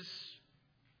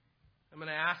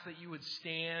to ask that you would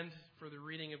stand for the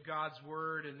reading of God's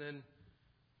Word, and then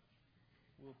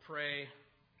we'll pray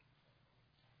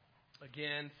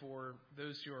again for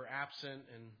those who are absent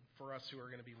and for us who are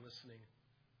going to be listening.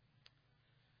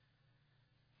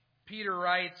 Peter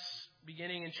writes,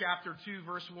 beginning in chapter 2,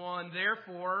 verse 1,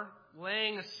 "Therefore,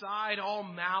 laying aside all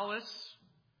malice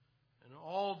and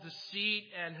all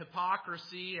deceit and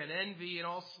hypocrisy and envy and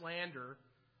all slander,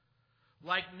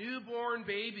 like newborn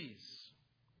babies,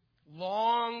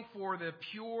 long for the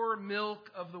pure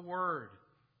milk of the Word,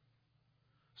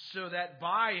 so that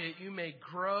by it you may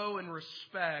grow in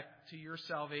respect to your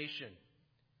salvation,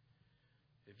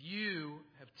 if you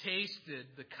have tasted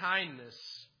the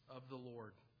kindness of the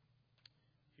Lord."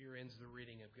 Here ends the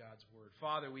reading of God's Word.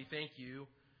 Father, we thank you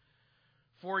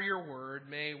for your Word.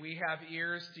 May we have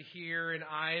ears to hear and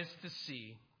eyes to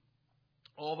see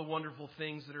all the wonderful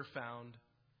things that are found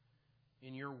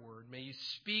in your Word. May you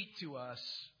speak to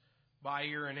us by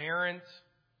your inerrant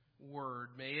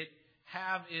Word. May it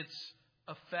have its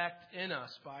effect in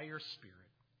us by your Spirit.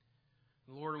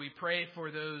 Lord, we pray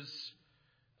for those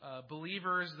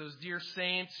believers, those dear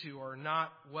saints who are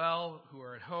not well, who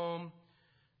are at home.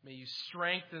 May you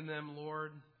strengthen them,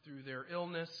 Lord, through their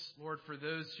illness. Lord, for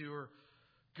those who are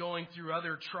going through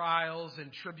other trials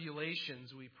and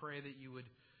tribulations, we pray that you would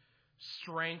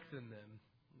strengthen them.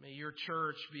 May your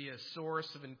church be a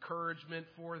source of encouragement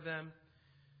for them.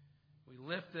 We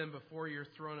lift them before your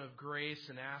throne of grace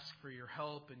and ask for your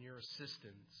help and your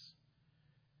assistance.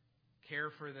 Care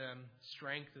for them,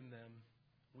 strengthen them,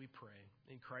 we pray.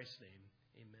 In Christ's name,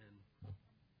 amen.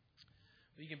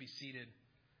 You can be seated.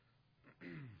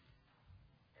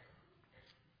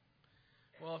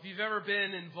 Well, if you've ever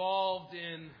been involved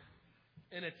in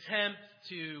an attempt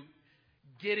to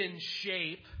get in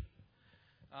shape,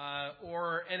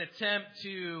 or an attempt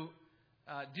to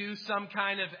do some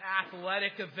kind of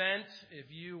athletic event, if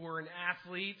you were an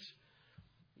athlete,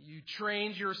 you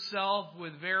trained yourself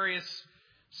with various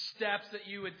steps that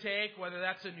you would take, whether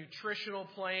that's a nutritional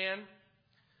plan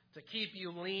to keep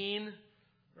you lean,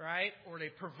 right? Or to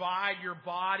provide your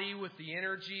body with the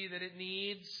energy that it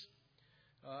needs.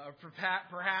 Or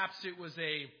perhaps it was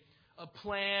a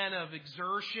plan of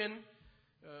exertion,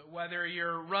 whether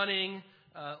you're running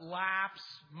laps,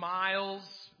 miles,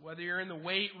 whether you're in the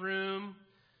weight room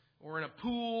or in a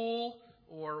pool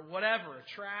or whatever, a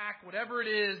track, whatever it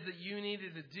is that you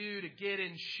needed to do to get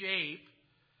in shape,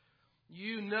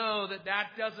 you know that that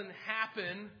doesn't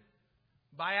happen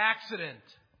by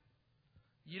accident.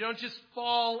 You don't just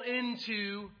fall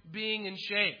into being in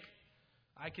shape.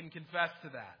 I can confess to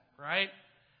that, right?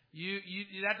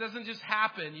 That doesn't just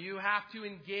happen. You have to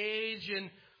engage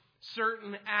in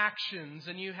certain actions,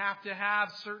 and you have to have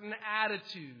certain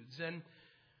attitudes and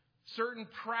certain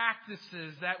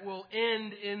practices that will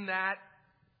end in that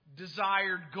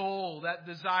desired goal, that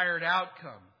desired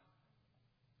outcome.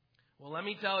 Well, let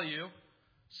me tell you,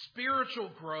 spiritual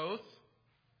growth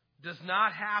does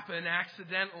not happen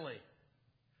accidentally.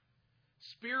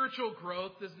 Spiritual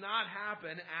growth does not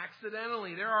happen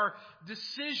accidentally. There are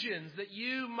decisions that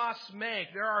you must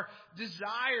make. There are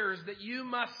desires that you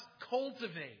must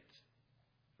cultivate,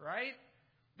 right?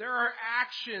 There are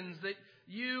actions that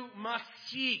you must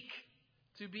seek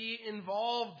to be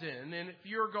involved in. And if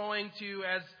you're going to,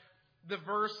 as the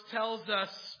verse tells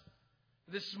us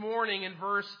this morning in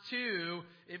verse 2,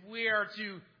 if we are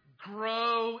to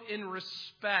grow in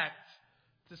respect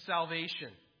to salvation,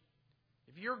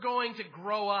 if you're going to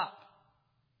grow up,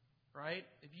 right?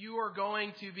 If you are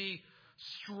going to be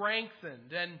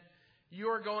strengthened and you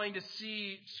are going to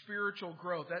see spiritual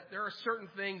growth, that there are certain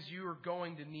things you are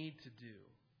going to need to do.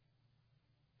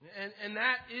 And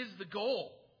that is the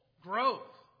goal, growth.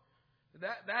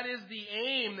 That is the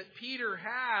aim that Peter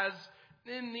has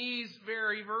in these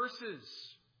very verses.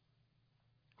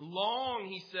 Long,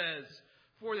 he says,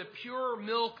 for the pure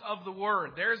milk of the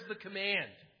Word. There's the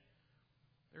command.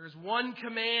 There is one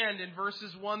command in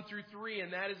verses 1 through 3,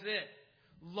 and that is it.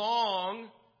 Long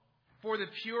for the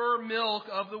pure milk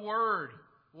of the Word.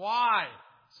 Why?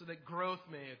 So that growth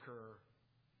may occur.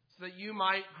 So that you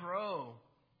might grow.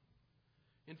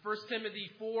 In 1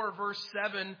 Timothy 4, verse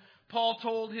 7, Paul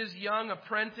told his young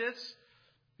apprentice,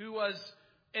 who was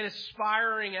an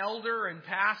aspiring elder and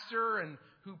pastor, and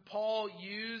who Paul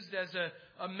used as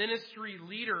a ministry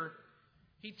leader,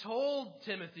 he told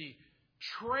Timothy,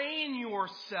 train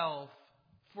yourself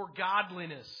for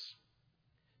godliness.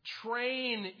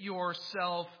 Train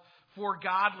yourself for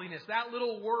godliness. That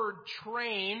little word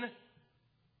train,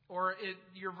 or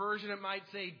your version it might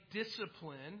say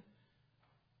discipline,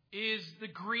 is the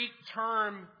Greek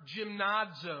term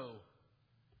gymnazo.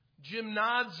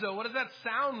 Gymnazo, what does that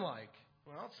sound like?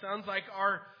 Well, it sounds like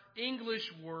our English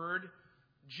word,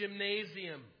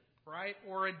 gymnasium, right?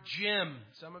 Or a gym.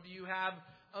 Some of you have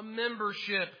a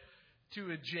membership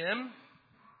to a gym.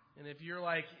 And if you're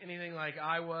like anything like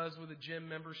I was with a gym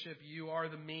membership, you are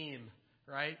the meme,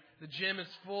 right? The gym is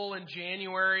full in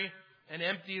January and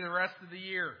empty the rest of the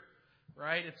year,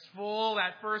 right? It's full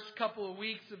that first couple of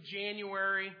weeks of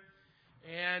January,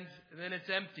 and then it's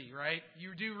empty, right?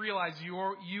 You do realize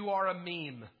you are a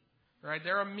meme, right?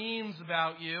 There are memes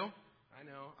about you. I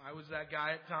know, I was that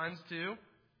guy at times too,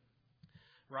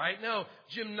 right? No,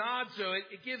 gymnazo,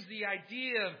 it gives the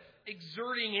idea of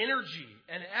exerting energy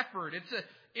and effort.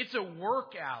 It's a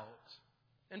workout.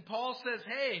 And Paul says,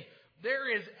 hey,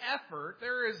 there is effort,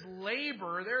 there is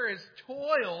labor, there is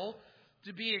toil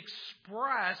to be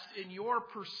expressed in your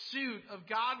pursuit of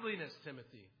godliness,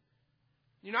 Timothy.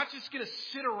 You're not just going to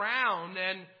sit around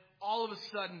and all of a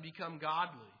sudden become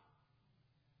godly.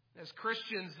 As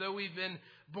Christians, though we've been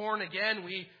born again,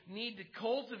 we need to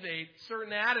cultivate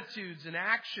certain attitudes and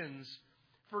actions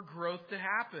for growth to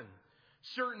happen.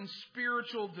 Certain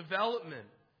spiritual development.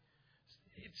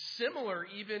 It's similar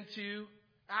even to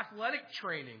athletic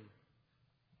training,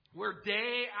 where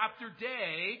day after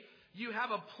day you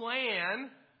have a plan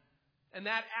and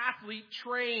that athlete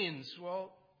trains.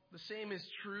 Well, the same is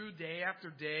true day after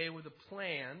day with a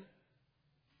plan.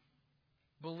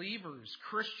 Believers,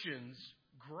 Christians,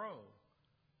 grow.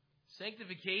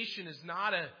 Sanctification is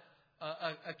not a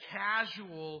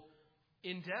casual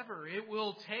endeavor. It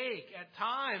will take, at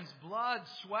times, blood,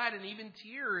 sweat, and even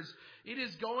tears. It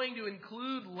is going to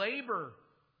include labor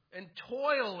and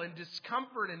toil and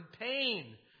discomfort and pain.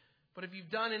 But if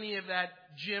you've done any of that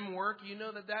gym work, you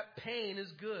know that pain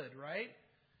is good, right?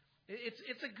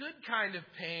 It's a good kind of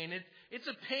pain. It's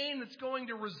a pain that's going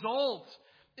to result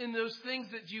in those things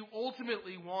that you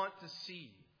ultimately want to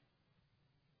see.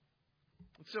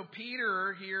 And so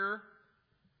Peter here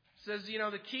says,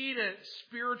 the key to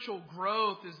spiritual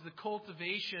growth is the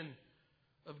cultivation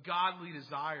of godly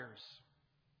desires.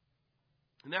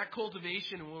 And that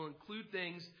cultivation will include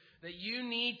things that you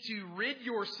need to rid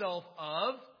yourself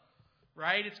of,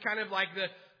 right? It's kind of like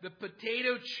the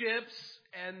potato chips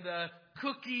and the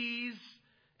cookies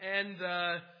and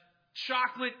the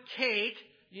chocolate cake.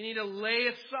 You need to lay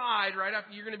aside right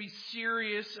after you're going to be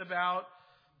serious about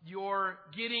your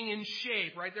getting in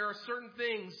shape, right? There are certain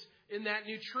things in that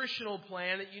nutritional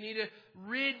plan that you need to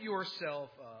rid yourself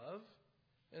of.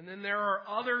 And then there are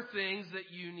other things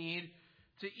that you need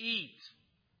to eat,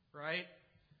 right?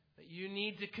 That you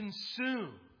need to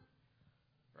consume,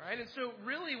 right? And so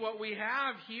really what we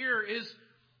have here is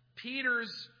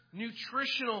Peter's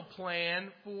nutritional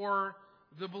plan for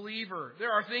the believer.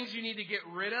 There are things you need to get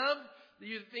rid of,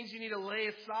 things you need to lay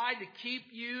aside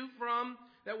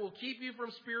that will keep you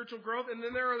from spiritual growth. And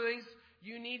then there are things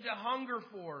you need to hunger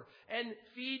for and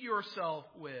feed yourself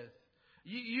with.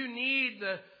 You need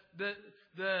the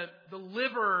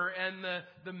liver and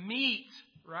the meat,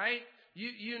 right?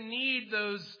 You need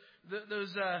those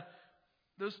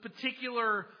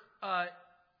particular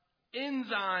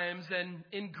enzymes and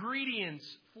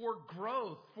ingredients for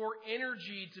growth, for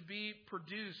energy to be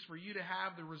produced, for you to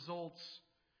have the results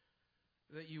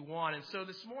that you want. And so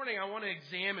this morning I want to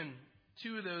examine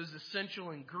two of those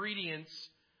essential ingredients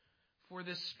for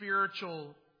this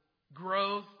spiritual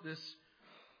growth, this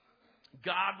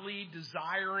godly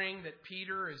desiring that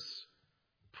Peter is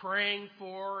praying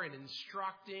for and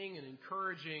instructing and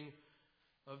encouraging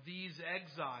of these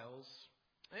exiles.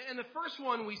 And the first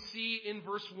one we see in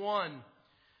verse 1.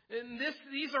 And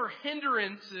these are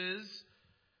hindrances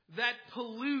that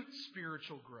pollute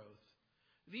spiritual growth.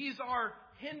 These are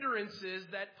hindrances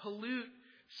that pollute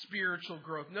spiritual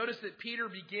growth. Notice that Peter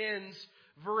begins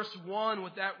verse 1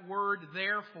 with that word,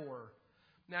 therefore.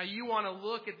 Now you want to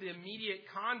look at the immediate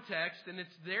context, and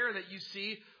it's there that you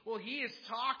see, well, he is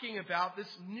talking about this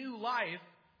new life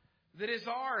that is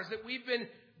ours, that we've been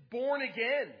born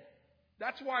again.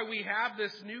 That's why we have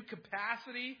this new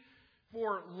capacity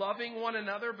for loving one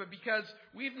another, but because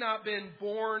we've not been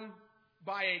born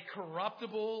by a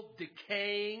corruptible,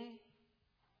 decaying,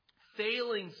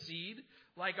 failing seed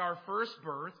like our first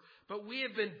birth, but we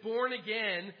have been born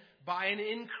again by an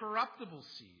incorruptible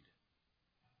seed,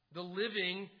 the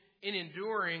living and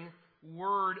enduring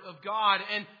Word of God.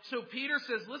 And so Peter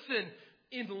says, listen,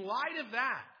 in light of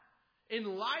that, in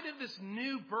light of this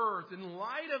new birth, in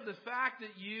light of the fact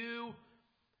that you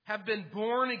have been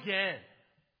born again,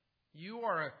 you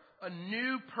are a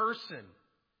new person,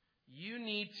 you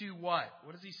need to what?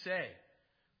 What does he say?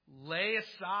 Lay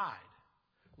aside.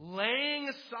 Laying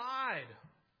aside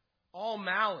all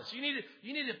malice. You need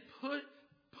to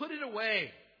put it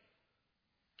away.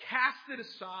 Cast it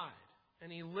aside.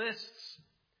 And he lists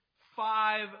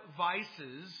 5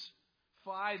 vices,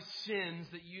 5 sins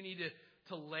that you need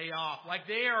to lay off. Like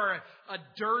they are a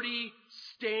dirty,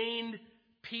 stained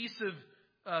piece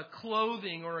of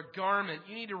clothing or a garment.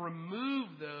 You need to remove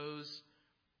those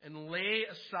and lay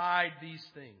aside these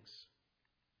things.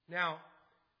 Now,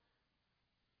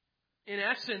 in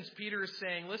essence, Peter is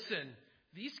saying, listen,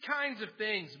 these kinds of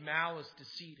things, malice,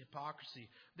 deceit, hypocrisy,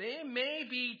 they may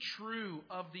be true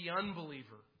of the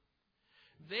unbeliever.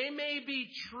 They may be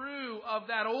true of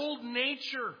that old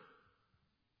nature,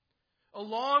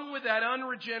 along with that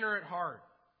unregenerate heart.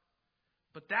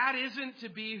 But that isn't to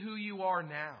be who you are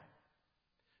now.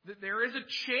 That there is a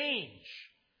change.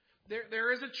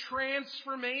 There is a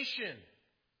transformation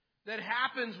that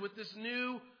happens with this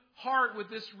new heart, with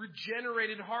this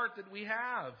regenerated heart that we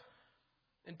have.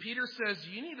 And Peter says,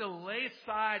 you need to lay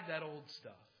aside that old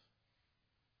stuff.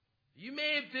 You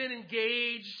may have been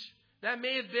engaged. That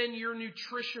may have been your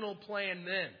nutritional plan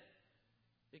then.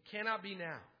 It cannot be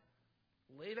now.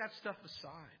 Lay that stuff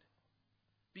aside.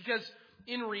 Because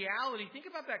in reality, think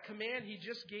about that command he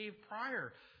just gave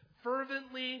prior.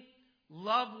 Fervently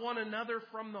love one another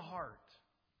from the heart.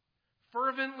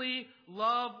 Fervently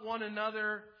love one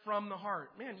another from the heart.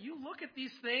 Man, you look at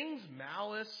these things,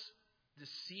 malice,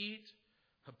 deceit,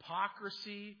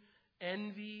 hypocrisy,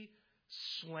 envy,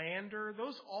 slander,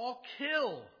 those all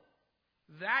kill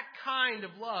that kind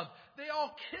of love. They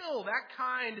all kill that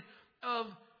kind of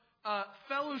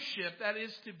fellowship that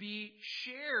is to be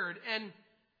shared. And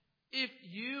if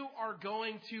you are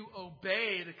going to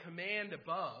obey the command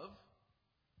above,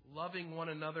 loving one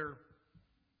another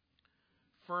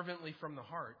fervently from the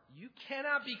heart, you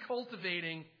cannot be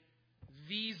cultivating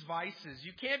these vices.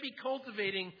 You can't be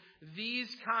cultivating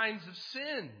these kinds of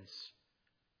sins.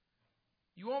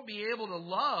 You won't be able to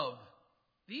love.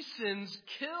 These sins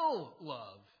kill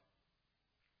love.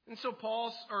 And so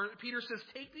Peter says,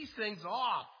 take these things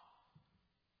off.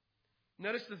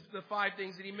 Notice the 5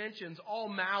 things that he mentions. All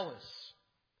malice.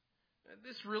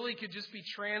 This really could just be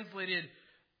translated,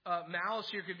 malice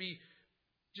here could be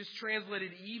just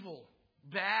translated evil,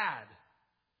 bad.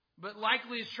 But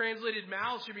likely it's translated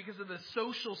malice here because of the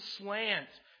social slant,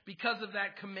 because of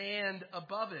that command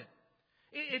above it.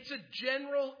 It's a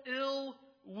general ill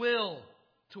will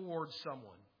towards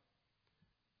someone.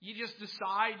 You just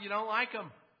decide you don't like them.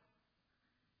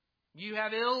 You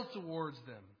have ill towards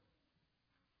them.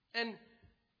 And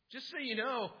just so you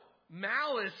know,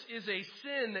 malice is a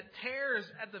sin that tears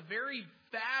at the very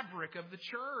fabric of the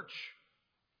church.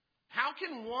 How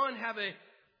can one have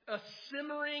a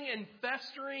simmering and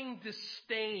festering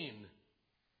disdain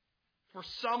for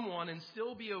someone and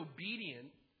still be obedient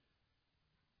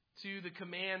to the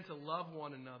command to love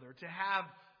one another, to have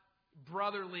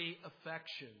brotherly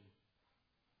affection,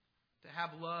 to have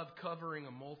love covering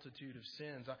a multitude of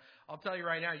sins? I'll tell you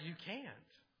right now, you can't.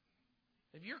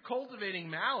 If you're cultivating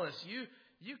malice,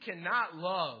 you cannot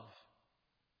love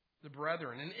the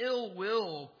brethren. And ill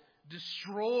will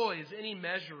destroys any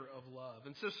measure of love.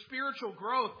 And so spiritual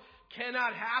growth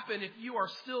cannot happen if you are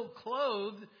still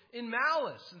clothed in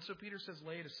malice. And so Peter says,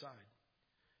 lay it aside.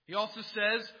 He also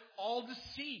says, all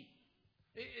deceit.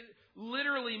 It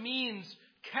literally means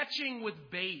catching with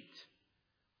bait.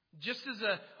 Just as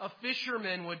a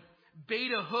fisherman would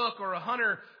bait a hook or a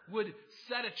hunter would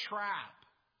set a trap.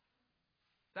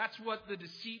 That's what the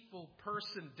deceitful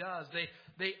person does.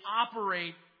 They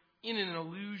operate in an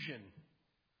illusion,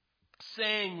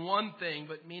 saying one thing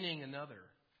but meaning another.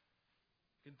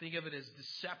 You can think of it as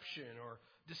deception or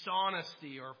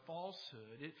dishonesty or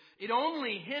falsehood. It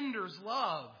only hinders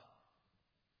love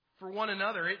for one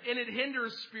another, and it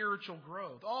hinders spiritual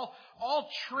growth. All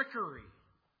trickery,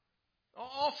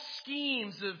 all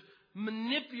schemes of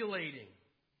manipulating,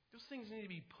 those things need to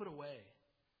be put away.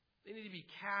 They need to be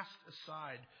cast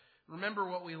aside. Remember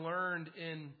what we learned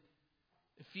in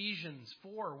Ephesians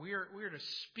 4. We are to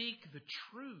speak the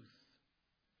truth.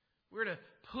 We're to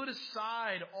put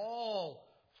aside all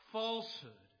falsehood.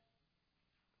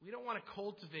 We don't want to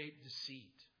cultivate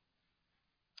deceit.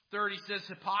 Third, he says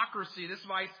hypocrisy. This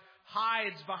vice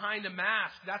hides behind a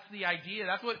mask. That's the idea.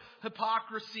 That's what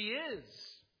hypocrisy is.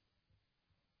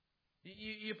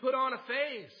 You put on a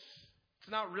face.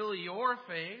 It's not really your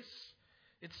face.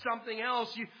 It's something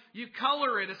else. You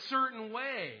color it a certain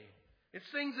way. It's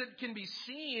things that can be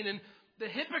seen. And the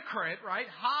hypocrite, right,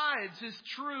 hides his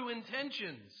true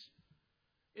intentions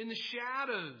in the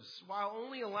shadows while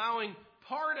only allowing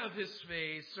part of his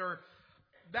face or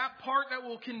that part that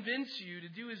will convince you to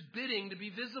do his bidding to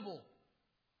be visible.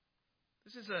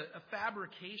 This is a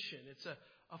fabrication. It's a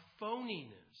phoniness.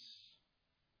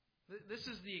 This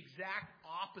is the exact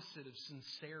opposite of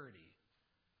sincerity.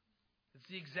 It's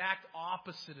the exact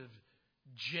opposite of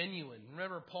genuine.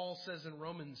 Remember, Paul says in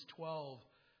Romans 12,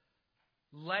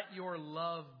 let your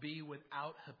love be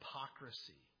without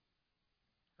hypocrisy.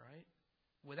 Right?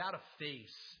 Without a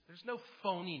face. There's no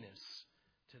phoniness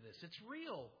to this. It's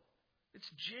real. It's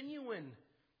genuine.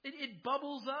 It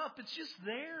bubbles up. It's just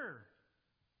there.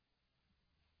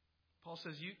 Paul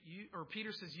says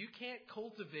Peter says you can't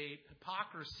cultivate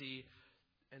hypocrisy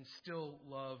and still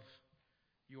love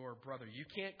your brother. You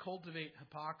can't cultivate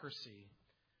hypocrisy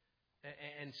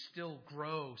and still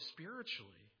grow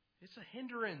spiritually. It's a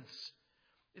hindrance.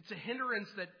 It's a hindrance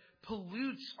that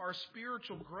pollutes our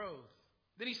spiritual growth.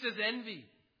 Then he says envy.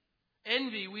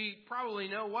 Envy, we probably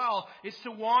know well, is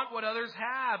to want what others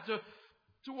have, to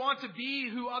want to be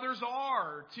who others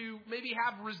are, to maybe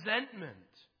have resentment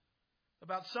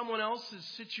about someone else's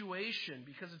situation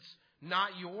because it's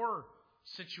not your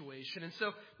situation. And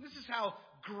so this is how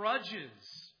grudges,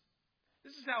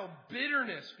 this is how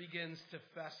bitterness begins to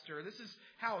fester. This is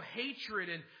how hatred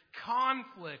and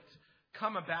conflict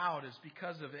come about, is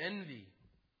because of envy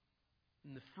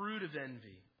and the fruit of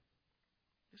envy.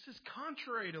 This is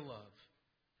contrary to love.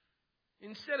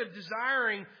 Instead of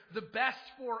desiring the best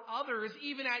for others,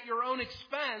 even at your own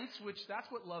expense, which that's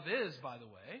what love is, by the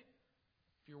way.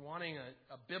 If you're wanting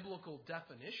a biblical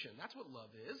definition, that's what love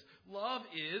is. Love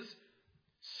is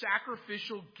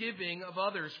sacrificial giving of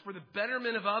others for the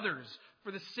betterment of others,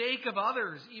 for the sake of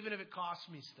others, even if it costs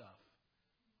me stuff.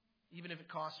 Even if it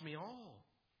costs me all.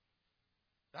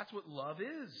 That's what love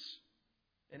is.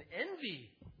 And envy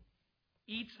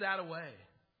eats that away.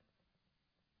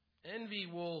 Envy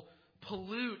will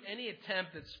pollute any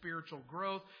attempt at spiritual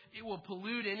growth. It will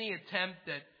pollute any attempt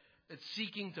at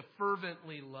seeking to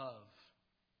fervently love.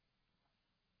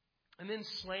 And then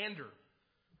slander,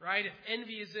 right? If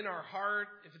envy is in our heart,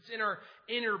 if it's in our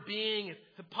inner being, if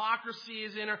hypocrisy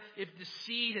is in our, if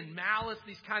deceit and malice,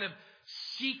 these kind of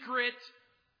secret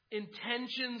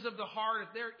intentions of the heart, if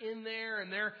they're in there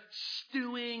and they're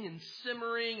stewing and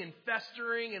simmering and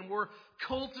festering and we're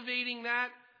cultivating that,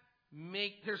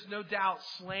 there's no doubt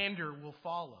slander will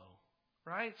follow,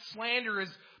 right? Slander is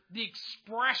the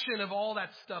expression of all that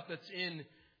stuff that's in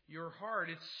your heart.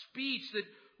 It's speech that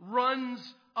runs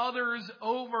others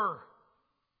over,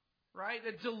 right?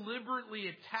 That deliberately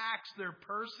attacks their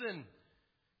person.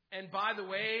 And by the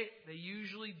way, they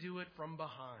usually do it from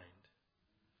behind,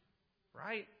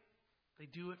 right? They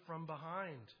do it from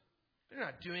behind. They're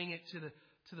not doing it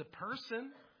to the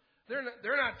person. They're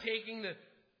not taking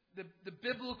the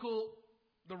biblical,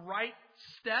 the right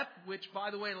step, which,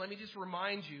 by the way, let me just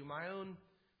remind you, my own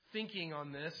thinking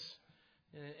on this,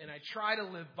 and I try to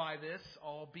live by this,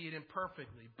 albeit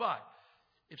imperfectly. But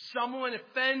if someone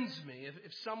offends me,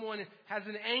 if someone has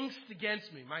an angst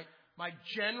against me, my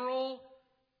general,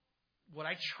 what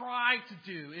I try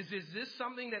to do is this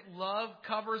something that love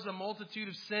covers a multitude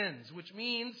of sins? Which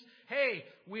means, hey,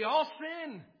 we all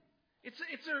sin.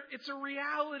 It's a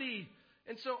reality.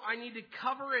 And so I need to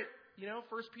cover it,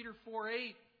 1 Peter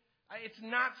 4:8. It's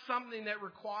not something that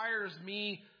requires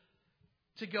me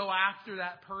to go after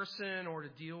that person or to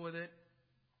deal with it.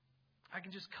 I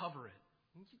can just cover it.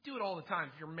 You do it all the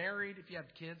time. If you're married, if you have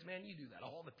kids, man, you do that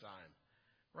all the time.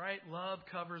 Right? Love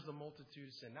covers a multitude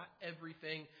of sin. Not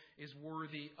everything is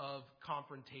worthy of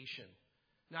confrontation.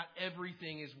 Not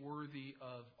everything is worthy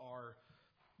of our,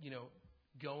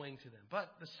 going to them.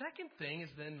 But the second thing is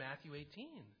then Matthew 18.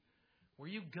 Where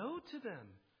you go to them.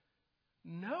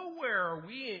 Nowhere are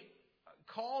we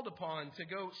called upon to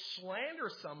go slander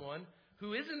someone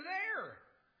who isn't there.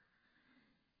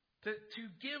 To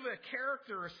give a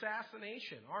character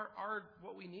assassination.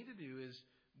 What we need to do is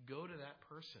go to that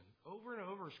person. Over and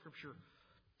over, Scripture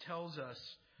tells us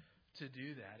to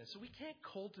do that. And so we can't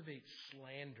cultivate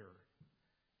slander.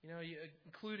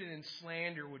 Included in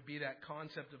slander would be that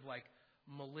concept of like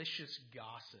malicious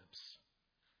gossips.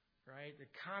 Right? They're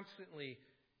constantly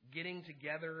getting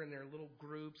together in their little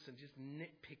groups and just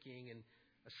nitpicking and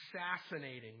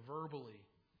assassinating verbally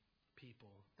people.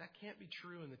 That can't be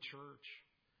true in the church.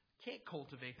 Can't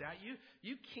cultivate that.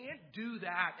 You can't do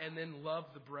that and then love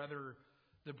the brethren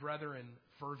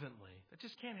fervently. That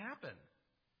just can't happen.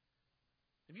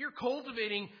 If you're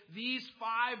cultivating these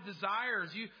 5 desires,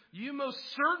 you most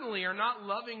certainly are not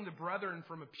loving the brethren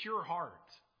from a pure heart.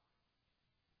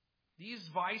 These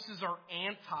vices are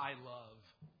anti-love.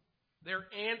 They're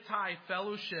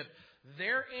anti-fellowship.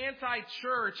 They're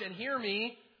anti-church. And hear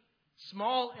me,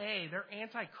 small a, they're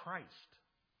anti-Christ.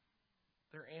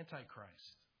 They're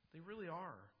anti-Christ. They really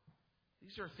are.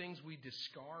 These are things we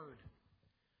discard.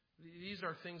 These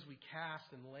are things we cast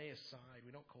and lay aside.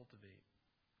 We don't cultivate.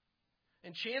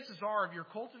 And chances are, if you're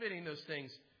cultivating those things,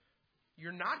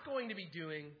 you're not going to be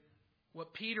doing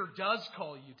what Peter does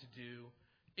call you to do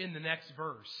in the next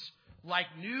verse. Like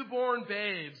newborn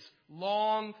babes,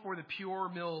 long for the pure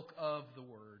milk of the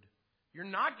Word. You're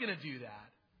not going to do that.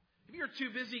 If you're too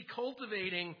busy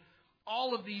cultivating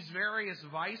all of these various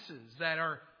vices that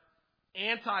are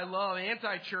anti-love,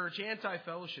 anti-church,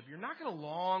 anti-fellowship, you're not going to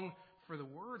long for the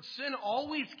Word. Sin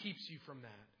always keeps you from that.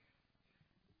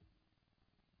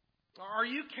 Are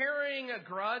you carrying a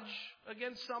grudge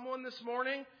against someone this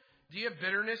morning? Do you have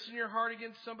bitterness in your heart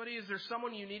against somebody? Is there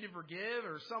someone you need to forgive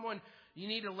or someone you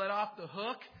need to let off the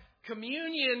hook?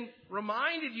 Communion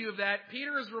reminded you of that.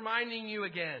 Peter is reminding you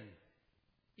again.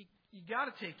 You got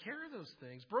to take care of those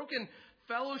things. Broken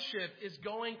fellowship is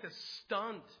going to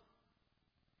stunt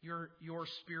your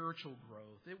spiritual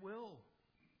growth. It will.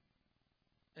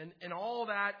 And all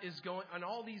that is going, and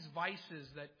all these vices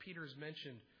that Peter's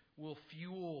mentioned will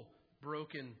fuel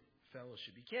broken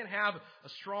fellowship. You can't have a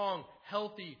strong,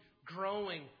 healthy,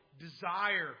 growing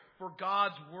desire for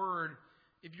God's Word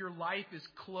if your life is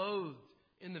clothed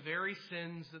in the very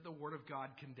sins that the Word of God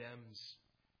condemns.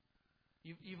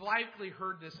 You've likely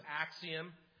heard this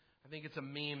axiom. I think it's a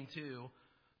meme too.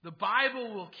 The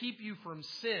Bible will keep you from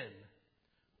sin,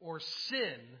 or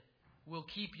sin will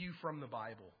keep you from the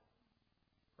Bible.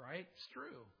 Right? It's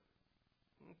true.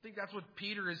 I think that's what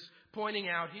Peter is pointing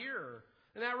out here.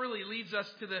 And that really leads us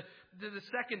to the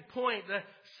second point, the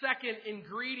second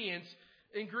ingredient.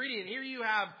 Here you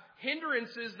have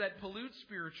hindrances that pollute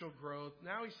spiritual growth.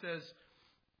 Now he says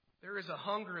there is a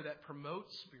hunger that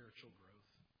promotes spiritual growth.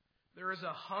 There is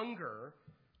a hunger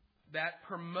that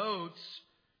promotes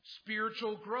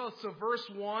spiritual growth. So verse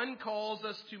 1 calls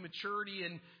us to maturity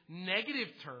in negative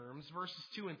terms. Verses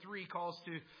 2 and 3 calls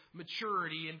to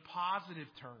maturity in positive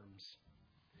terms.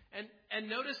 And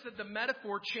notice that the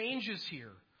metaphor changes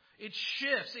here. It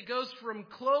shifts. It goes from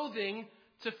clothing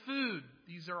to food.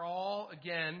 These are all,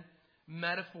 again,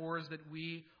 metaphors that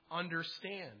we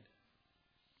understand.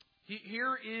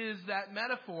 Here is that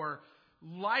metaphor.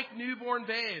 Like newborn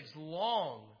babes,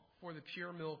 long for the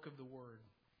pure milk of the Word.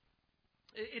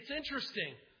 It's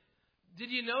interesting.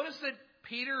 Did you notice that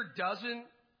Peter doesn't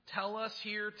tell us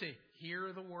here to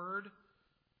hear the Word,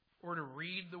 or to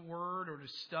read the Word, or to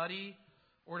study,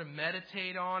 or to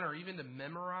meditate on, or even to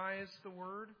memorize the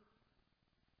Word?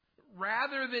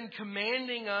 Rather than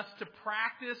commanding us to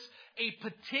practice a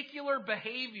particular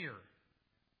behavior,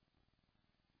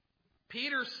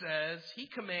 Peter says he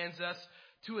commands us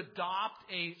to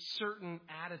adopt a certain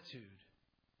attitude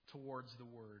towards the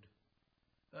Word.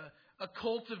 A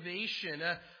cultivation,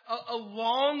 a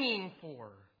longing for.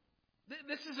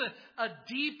 This is a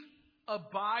deep,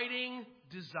 abiding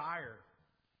desire.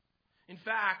 In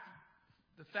fact,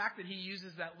 the fact that he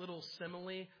uses that little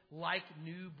simile, like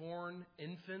newborn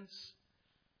infants,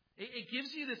 it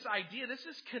gives you this idea. This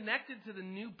is connected to the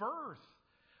new birth.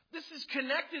 This is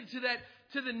connected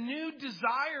to the new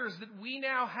desires that we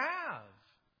now have.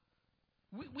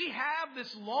 We have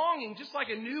this longing, just like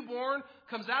a newborn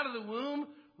comes out of the womb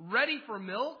ready for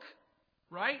milk,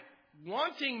 right?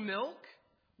 Wanting milk,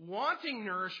 wanting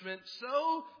nourishment.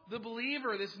 So the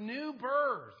believer, this new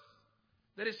birth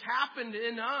that has happened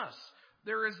in us,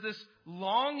 there is this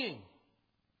longing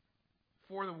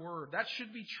for the Word. That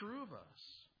should be true of us.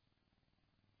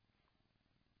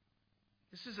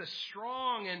 This is a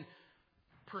strong and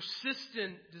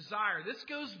persistent desire. This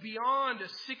goes beyond a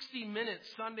 60-minute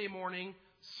Sunday morning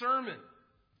sermon.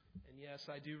 And yes,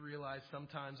 I do realize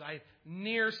sometimes I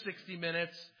near 60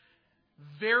 minutes.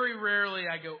 Very rarely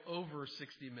I go over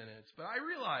 60 minutes. But I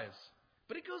realize,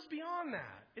 but it goes beyond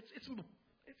that.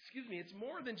 It's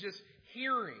more than just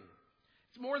hearing.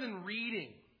 It's more than reading.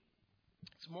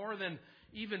 It's more than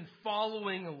even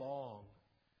following along.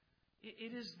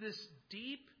 It is this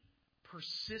deep,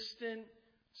 persistent,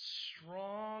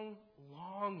 strong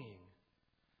longing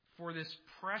for this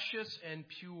precious and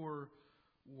pure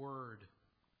Word.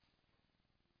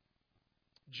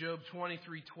 Job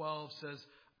 23:12 says,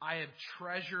 I have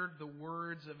treasured the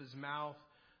words of his mouth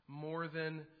more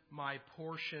than my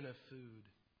portion of food.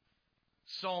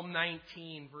 Psalm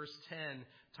 19, verse 10,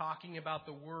 talking about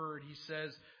the Word, he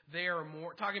says, they are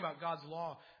more, talking about God's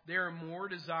law, they are more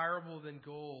desirable than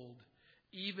gold,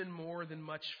 even more than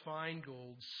much fine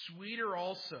gold, sweeter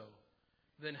also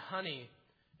than honey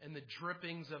and the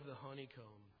drippings of the honeycomb.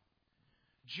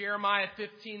 Jeremiah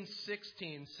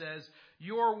 15:16 says,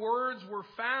 your words were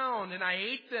found and I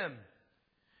ate them,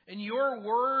 and your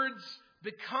words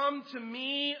become to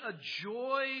me a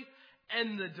joy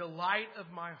and the delight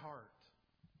of my heart.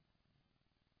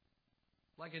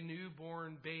 Like a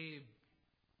newborn babe,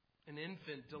 an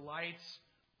infant delights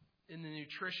in the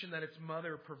nutrition that its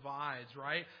mother provides,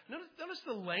 right? Notice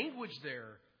the language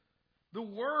there. The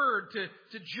word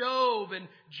to Job and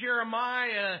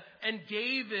Jeremiah and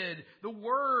David, the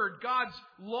word, God's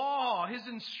law, His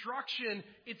instruction,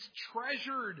 it's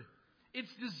treasured,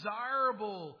 it's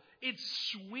desirable, it's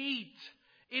sweet,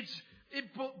 it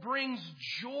brings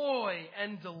joy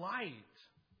and delight.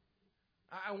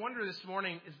 I wonder this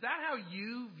morning, is that how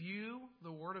you view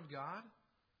the Word of God?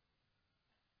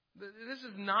 This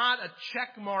is not a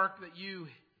check mark that you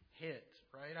hit,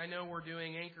 right? I know we're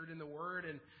doing Anchored in the Word,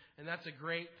 and that's a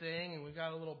great thing, and we've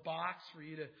got a little box for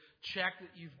you to check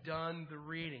that you've done the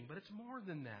reading. But it's more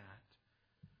than that.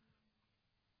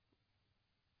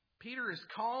 Peter is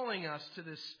calling us to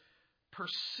this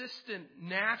persistent,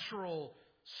 natural,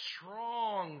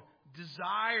 strong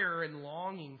desire and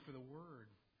longing for the Word.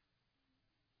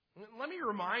 Let me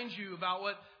remind you about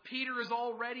what Peter has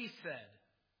already said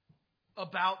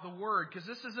about the Word, because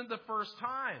this isn't the first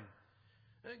time.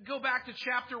 Go back to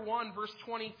chapter 1, verse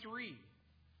 23.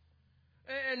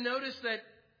 And notice that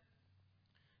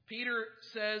Peter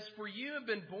says, "For you have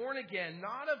been born again,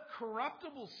 not of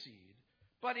corruptible seed,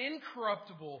 but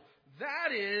incorruptible.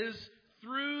 That is,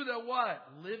 through the" what?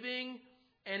 "Living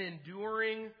and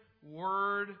enduring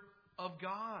Word of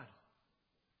God."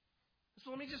 So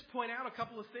let me just point out a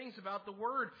couple of things about the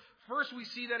Word. First, we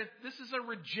see that this is a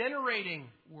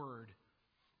regenerating Word.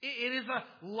 It is a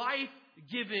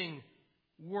life-giving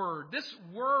Word. This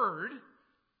Word,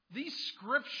 these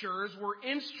Scriptures were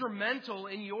instrumental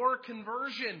in your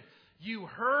conversion. You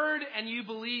heard and you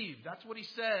believed. That's what he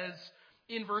says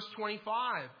in verse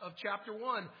 25 of chapter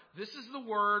 1. This is the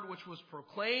Word which was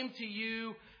proclaimed to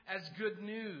you as good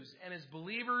news. And as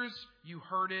believers, you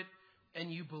heard it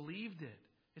and you believed it.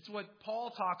 It's what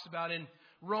Paul talks about in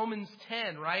Romans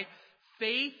 10, right?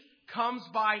 Faith comes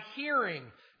by hearing.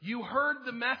 You heard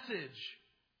the message,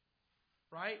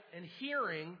 right? And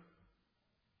hearing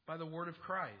by the word of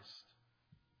Christ,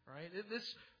 right?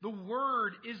 The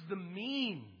Word is the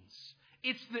means.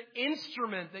 It's the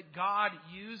instrument that God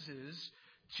uses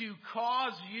to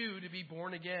cause you to be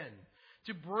born again,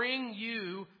 to bring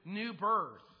you new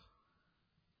birth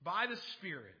by the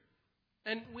Spirit.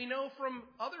 And we know from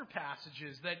other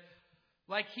passages that,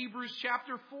 like Hebrews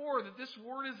chapter 4, that this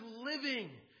Word is living.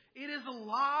 It is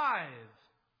alive.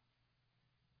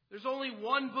 There's only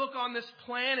one book on this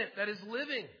planet that is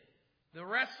living. The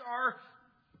rest are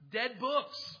dead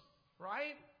books,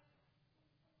 right?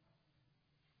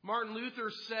 Martin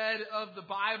Luther said of the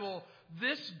Bible,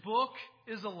 "This book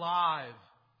is alive.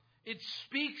 It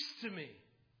speaks to me.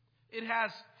 It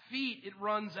has feet. It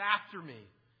runs after me.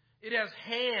 It has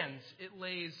hands. It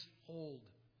lays hold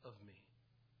of me."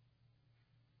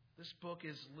 This book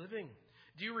is living.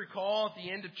 Do you recall at the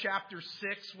end of chapter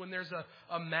 6 when there's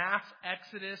a mass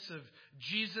exodus of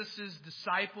Jesus'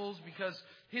 disciples because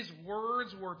his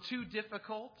words were too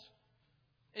difficult?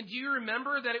 And do you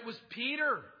remember that it was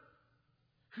Peter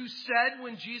who said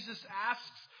when Jesus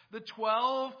asks the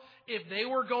 12 if they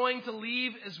were going to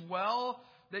leave as well,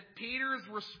 that Peter's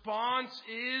response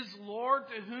is, "Lord,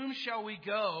 to whom shall we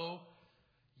go?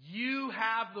 You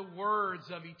have the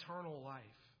words of eternal life."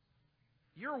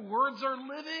 Your words are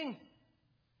living.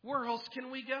 Where else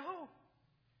can we go?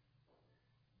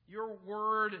 Your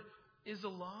Word is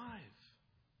alive.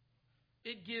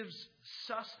 It gives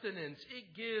sustenance.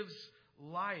 It gives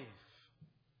life.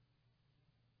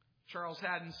 Charles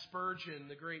Haddon Spurgeon,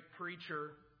 the great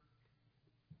preacher,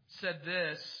 said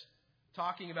this,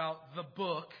 talking about the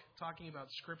book, talking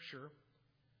about Scripture.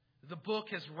 "The book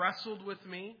has wrestled with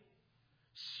me,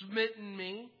 smitten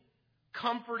me,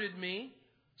 comforted me,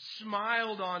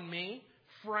 smiled on me,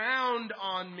 frowned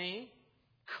on me,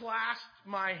 clasped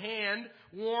my hand,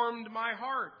 warmed my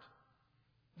heart.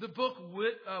 The book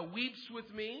weeps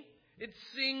with me. It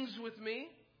sings with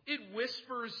me. It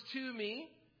whispers to me.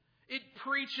 It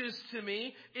preaches to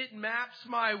me. It maps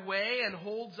my way and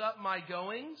holds up my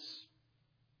goings.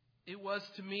 It was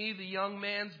to me the young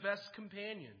man's best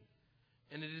companion,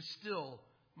 and it is still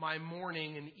my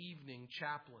morning and evening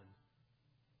chaplain.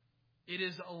 It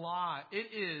is alive.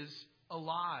 It is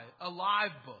alive. A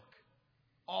live book.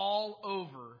 All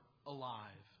over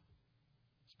alive."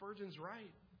 Spurgeon's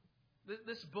right.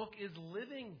 This book is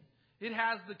living. It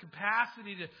has the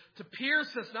capacity to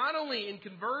pierce us not only in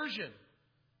conversion,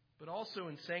 but also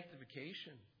in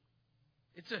sanctification.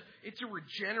 It's a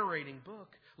regenerating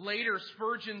book. Later,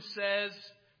 Spurgeon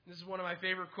says, this is one of my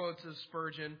favorite quotes of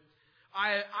Spurgeon,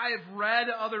 I have read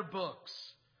other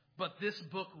books, but this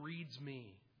book reads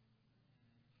me.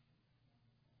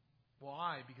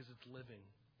 Why? Because it's living.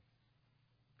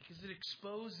 Because it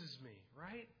exposes me,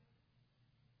 right?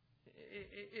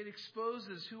 It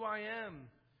exposes who I am,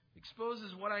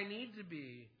 exposes what I need to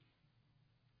be.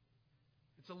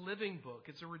 It's a living book.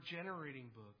 It's a regenerating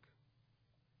book.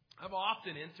 I've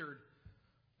often entered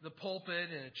the pulpit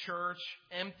in a church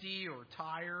empty or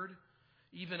tired,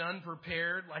 even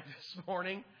unprepared, like this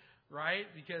morning, right?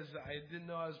 Because I didn't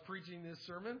know I was preaching this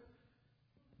sermon.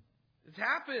 It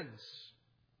happens.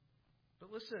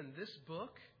 But listen, this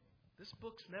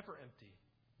book's never empty.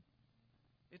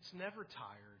 It's never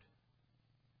tired.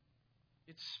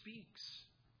 It speaks.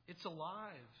 It's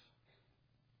alive.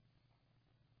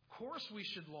 Of course we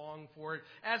should long for it.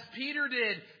 As Peter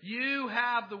did, you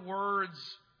have the words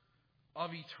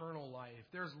of eternal life.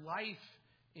 There's life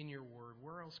in your word.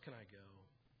 Where else can I go?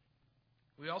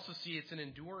 We also see it's an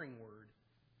enduring word.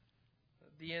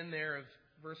 At the end there of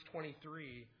verse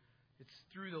 23, it's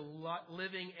through the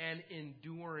living and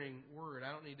enduring word.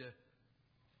 I don't need to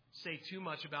say too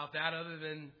much about that other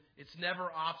than it's never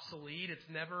obsolete. It's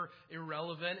never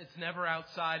irrelevant. It's never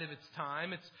outside of its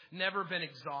time. It's never been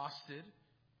exhausted.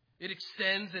 It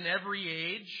extends in every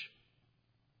age.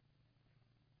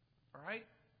 All right?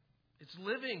 It's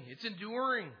living. It's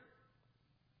enduring.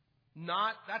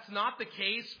 That's not the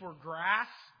case for grass.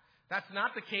 That's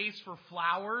not the case for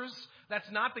flowers. That's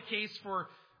not the case for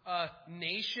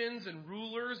nations and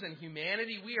rulers and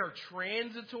humanity. We are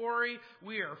transitory.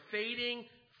 We are fading,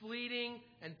 fleeting,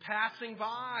 and passing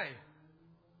by.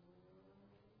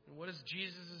 And what is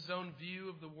Jesus' own view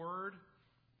of the Word?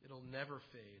 It'll never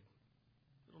fade.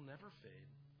 It'll never fade.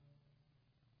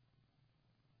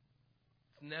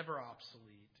 It's never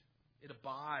obsolete. It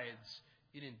abides.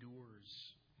 It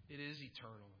endures. It is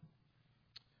eternal.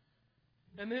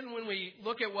 And then when we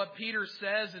look at what Peter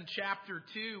says in chapter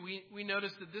 2, we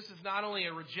notice that this is not only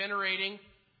a regenerating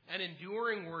and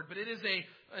enduring word, but it is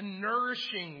a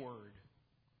nourishing word.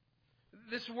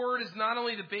 This word is not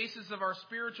only the basis of our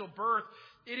spiritual birth,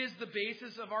 it is the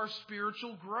basis of our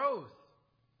spiritual growth.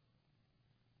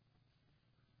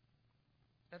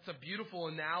 That's a beautiful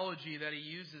analogy that he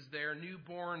uses there,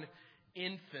 newborn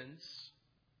infants.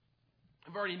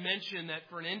 I've already mentioned that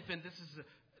for an infant,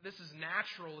 this is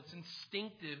natural, it's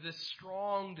instinctive, this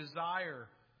strong desire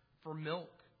for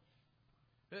milk.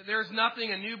 There's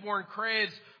nothing a newborn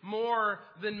craves more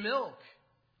than milk.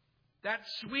 That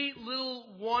sweet little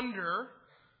wonder,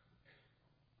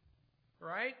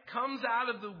 right, comes out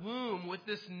of the womb with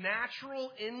this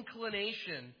natural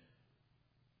inclination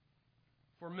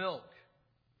for milk.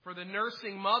 For the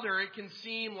nursing mother, it can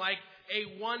seem like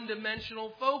a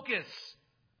one-dimensional focus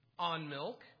on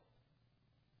milk.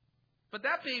 But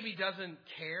that baby doesn't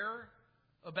care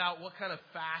about what kind of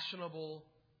fashionable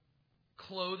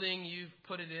clothing you've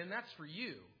put it in. That's for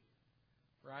you,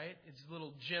 right? It's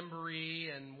little gymboree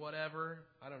and whatever.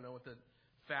 I don't know what the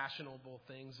fashionable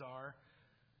things are.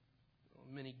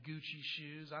 Mini Gucci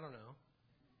shoes. I don't know,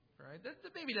 right? The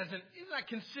baby he's not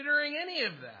considering any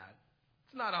of that.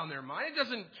 It's not on their mind. It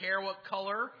doesn't care what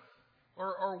color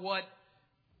or what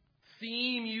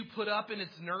theme you put up in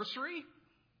its nursery.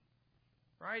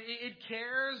 Right? It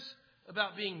cares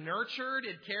about being nurtured.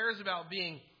 It cares about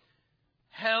being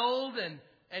held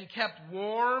and kept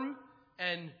warm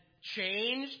and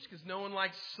changed, because no one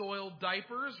likes soiled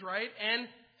diapers, right? And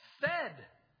fed.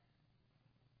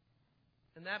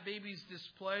 And that baby's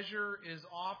displeasure is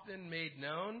often made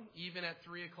known, even at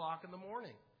 3 o'clock in the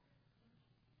morning.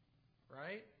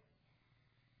 Right?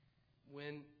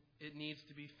 When it needs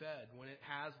to be fed, when it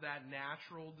has that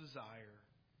natural desire.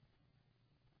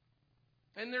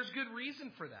 And there's good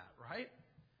reason for that, right?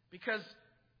 Because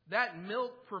that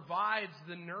milk provides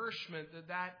the nourishment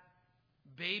that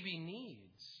baby needs.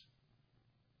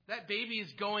 That baby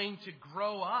is going to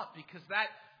grow up because that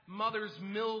mother's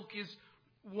milk is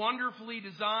wonderfully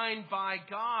designed by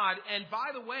God. And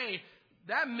by the way,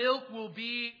 that milk will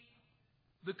be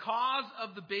the cause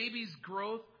of the baby's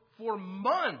growth for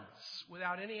months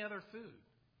without any other food.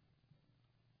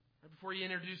 Before you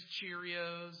introduce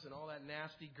Cheerios and all that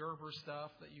nasty Gerber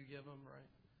stuff that you give them, right?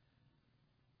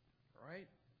 Right?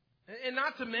 And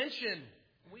not to mention,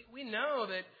 we know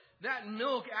that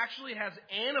milk actually has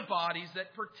antibodies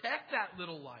that protect that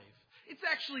little life. It's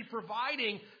actually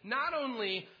providing not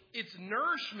only its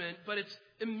nourishment, but its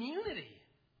immunity.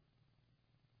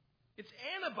 It's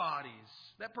antibodies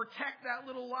that protect that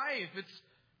little life.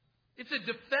 It's a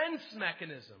defense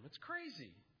mechanism. It's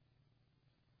crazy.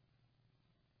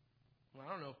 Well,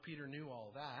 I don't know if Peter knew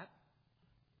all that.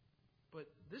 But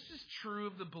this is true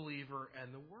of the believer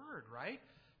and the Word, right?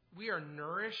 We are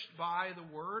nourished by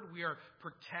the Word. We are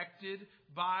protected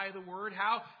by the Word.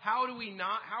 How are we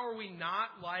not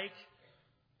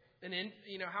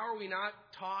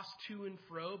tossed to and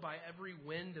fro by every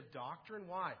wind of doctrine?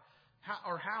 Why?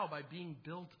 How? By being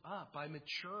built up, by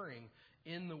maturing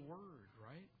in the Word,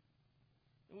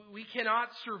 right? We cannot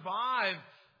survive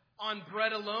on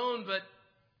bread alone,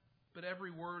 but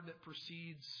every word that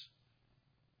proceeds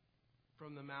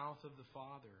from the mouth of the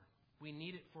Father. We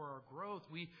need it for our growth.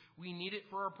 We need it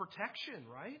for our protection,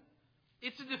 right?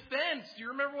 It's a defense. Do you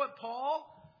remember what Paul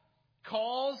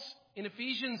calls in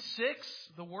Ephesians 6,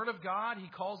 the Word of God? He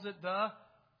calls it the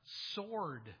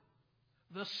sword.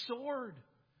 The sword.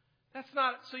 That's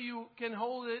not so you can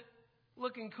hold it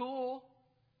looking cool,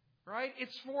 right?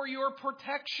 It's for your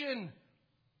protection.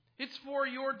 It's for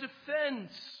your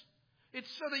defense. It's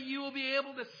so that you will be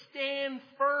able to stand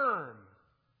firm,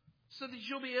 so that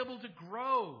you'll be able to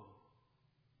grow.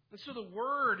 And so the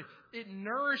Word, it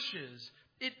nourishes,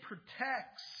 it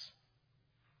protects.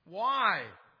 Why?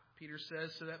 Peter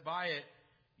says, so that by it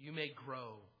you may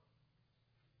grow.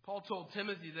 Paul told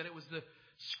Timothy that it was the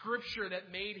Scripture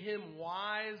that made him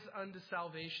wise unto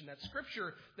salvation. That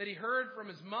Scripture that he heard from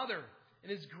his mother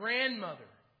and his grandmother.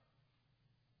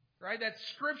 Right? That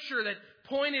Scripture that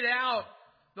pointed out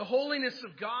the holiness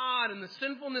of God and the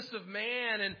sinfulness of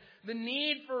man and the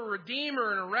need for a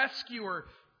Redeemer and a Rescuer.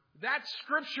 That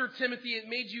Scripture, Timothy, it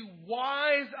made you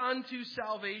wise unto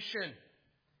salvation.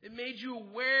 It made you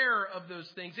aware of those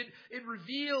things. It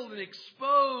revealed and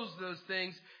exposed those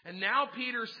things. And now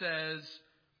Peter says,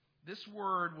 this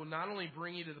Word will not only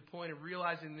bring you to the point of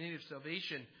realizing the need of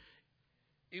salvation,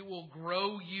 it will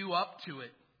grow you up to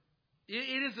it.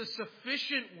 It is a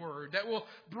sufficient Word that will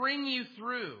bring you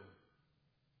through.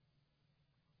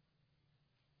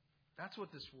 That's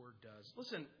what this Word does.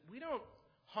 Listen, we don't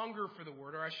hunger for the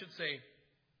Word, or I should say,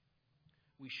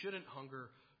 we shouldn't hunger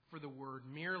for the Word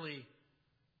merely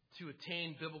to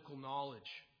attain biblical knowledge,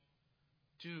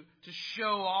 to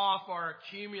show off our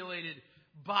accumulated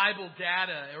Bible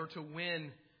data, or to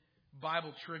win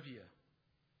Bible trivia.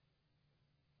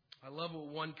 I love what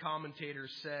one commentator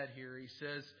said here. He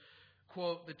says,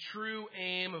 quote, "The true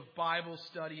aim of Bible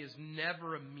study is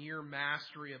never a mere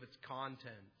mastery of its contents,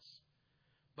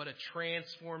 but a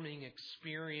transforming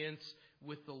experience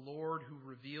with the Lord who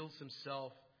reveals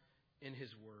Himself in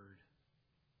His Word."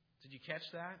 Did you catch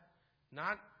that?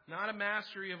 Not a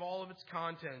mastery of all of its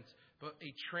contents, but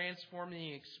a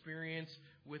transforming experience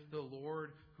with the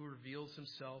Lord who reveals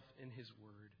Himself in His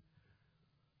Word.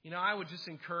 You know, I would just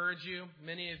encourage you.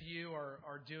 Many of you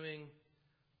are doing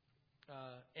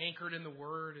Anchored in the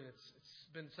Word, and it's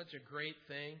been such a great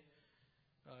thing.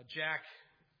 Jack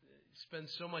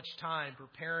spends so much time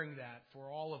preparing that for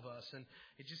all of us, and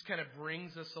it just kind of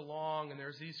brings us along, and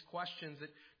there's these questions that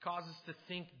cause us to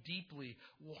think deeply.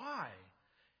 Why?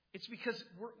 It's because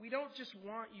we don't just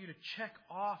want you to check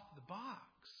off the box.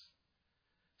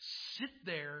 Sit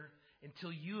there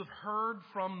until you have heard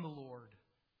from the Lord.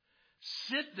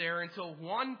 Sit there until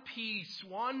one piece,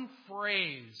 one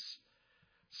phrase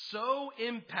so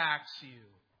impacts you.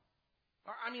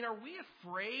 I mean, are we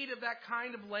afraid of that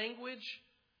kind of language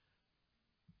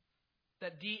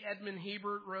that D. Edmond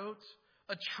Hebert wrote?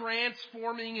 A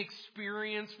transforming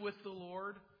experience with the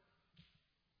Lord.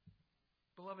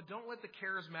 Beloved, don't let the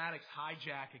charismatics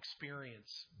hijack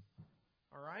experience.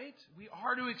 All right? We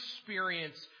are to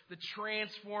experience the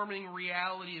transforming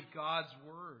reality of God's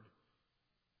Word.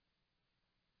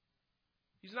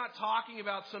 He's not talking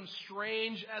about some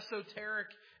strange esoteric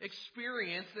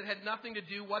experience that had nothing to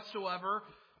do whatsoever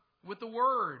with the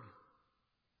Word.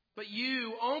 But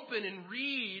you open and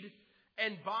read,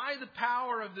 and by the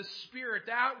power of the Spirit,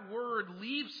 that Word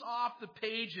leaps off the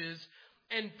pages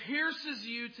and pierces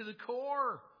you to the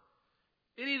core.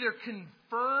 It either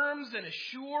confirms and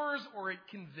assures, or it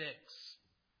convicts.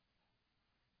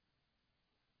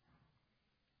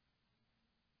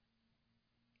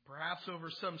 Perhaps over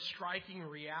some striking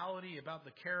reality about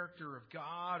the character of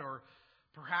God, or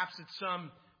perhaps it's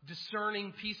some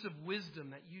discerning piece of wisdom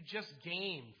that you just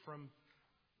gained from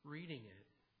reading it.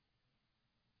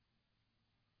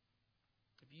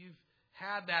 If you've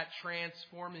had that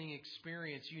transforming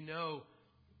experience, you know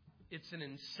it's an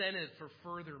incentive for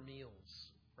further meals,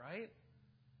 right?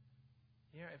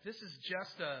 Yeah, if this is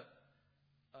just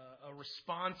a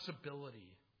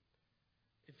responsibility,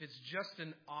 if it's just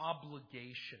an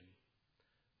obligation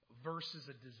versus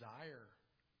a desire,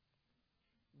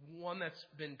 one that's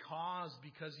been caused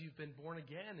because you've been born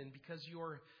again and because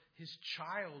you're His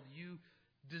child, you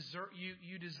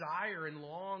desire and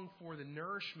long for the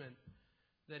nourishment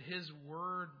that His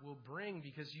Word will bring,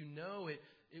 because you know it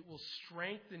will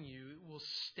strengthen you, it will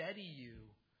steady you.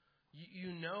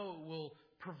 You know it will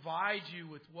provide you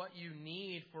with what you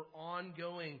need for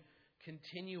ongoing,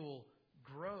 continual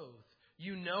growth.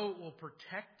 You know it will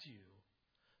protect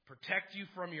you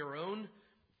from your own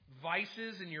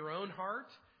vices in your own heart.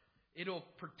 It'll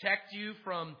protect you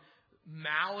from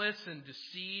malice and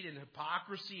deceit and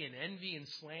hypocrisy and envy and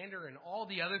slander and all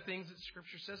the other things that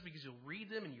Scripture says, because you'll read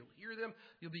them and you'll hear them.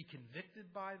 You'll be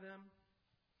convicted by them.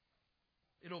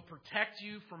 It'll protect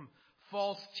you from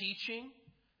false teaching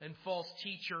and false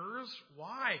teachers.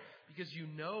 Why? Because you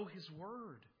know His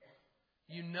Word.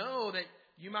 You know that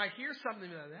you might hear something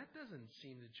that doesn't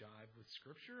seem to jive with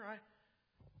Scripture. I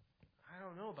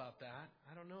don't know about that.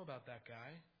 I don't know about that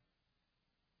guy.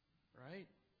 Right?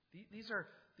 These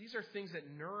are things that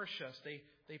nourish us.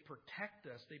 They protect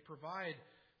us. They provide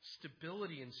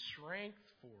stability and strength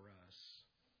for us.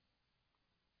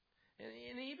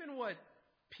 And even what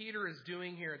Peter is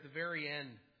doing here at the very end,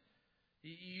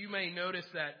 you may notice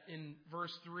that in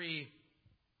verse 3,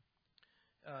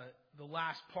 the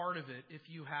last part of it, if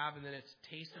you have, and then it's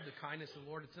tasted the kindness of the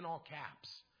Lord, it's in all caps.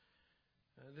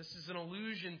 This is an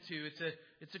allusion to,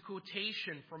 it's a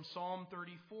quotation from Psalm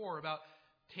 34 about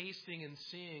tasting and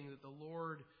seeing that the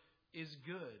Lord is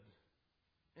good.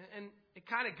 And it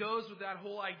kind of goes with that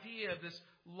whole idea of this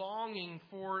longing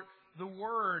for the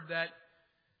Word, that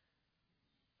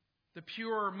the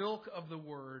pure milk of the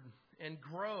Word and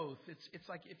growth. It's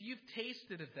like if you've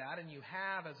tasted of that, and you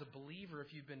have as a believer,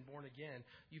 if you've been born again,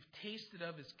 you've tasted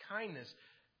of His kindness,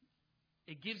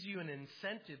 it gives you an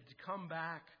incentive to come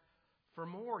back for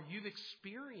more. You've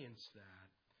experienced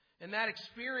that. And that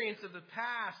experience of the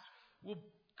past will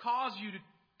cause you to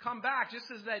come back, just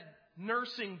as that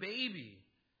nursing baby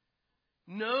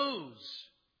knows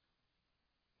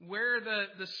where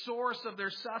the source of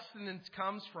their sustenance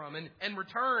comes from, and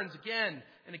returns again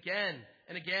and again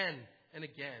and again and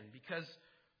again, because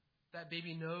that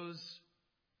baby knows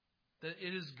that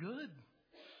it is good.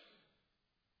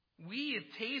 We have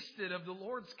tasted of the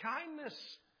Lord's kindness.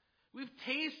 We've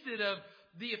tasted of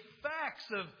the effects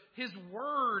of His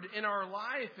Word in our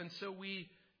life, and so we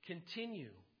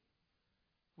continue.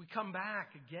 We come back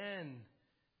again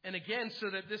and again,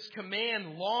 so that this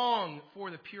command, long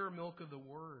for the pure milk of the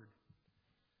Word,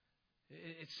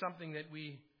 it's something that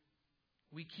we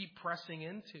keep pressing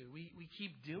into. We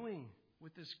keep doing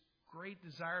with this great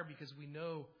desire, because we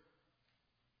know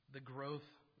the growth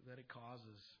that it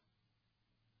causes.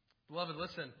 Beloved,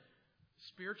 listen,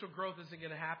 spiritual growth isn't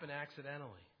going to happen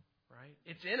accidentally, right?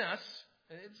 It's in us.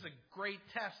 It's a great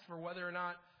test for whether or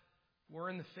not we're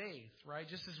in the faith, right?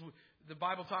 Just as the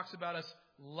Bible talks about us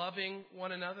loving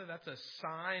one another, that's a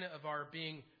sign of our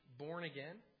being born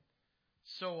again.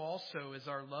 So also is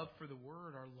our love for the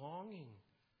Word, our longing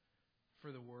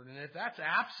for the Word. And if that's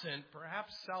absent,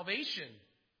 perhaps salvation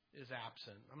is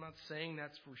absent. I'm not saying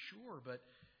that's for sure, but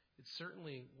it's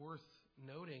certainly worth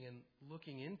noting and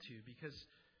looking into, because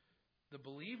the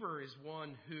believer is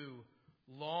one who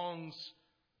longs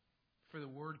for the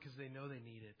Word because they know they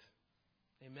need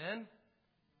it. Amen?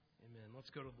 Amen. Let's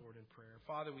go to the Lord in prayer.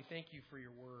 Father, we thank You for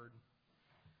Your Word.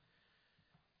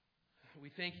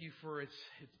 We thank You for its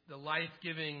the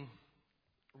life-giving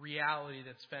reality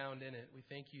that's found in it. We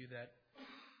thank You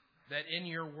that in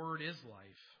Your Word is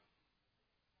life,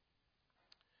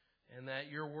 and that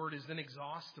Your Word is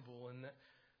inexhaustible, and that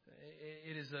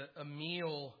it is a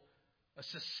meal, a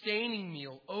sustaining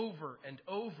meal, over and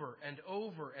over and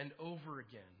over and over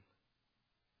again.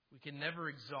 We can never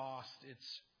exhaust its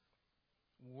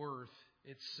worth,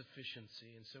 its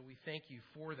sufficiency. And so we thank You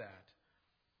for that.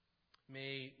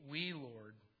 May we,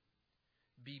 Lord,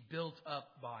 be built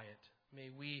up by it. May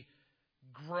we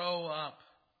grow up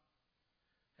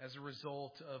as a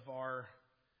result of our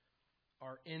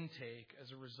intake,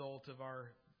 as a result of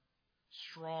our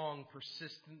strong,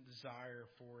 persistent desire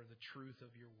for the truth of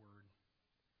Your Word,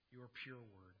 Your pure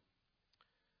Word.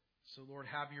 So, Lord,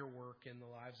 have Your work in the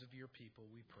lives of Your people,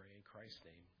 we pray in Christ's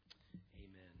name.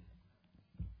 Amen.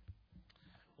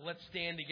 Let's stand together.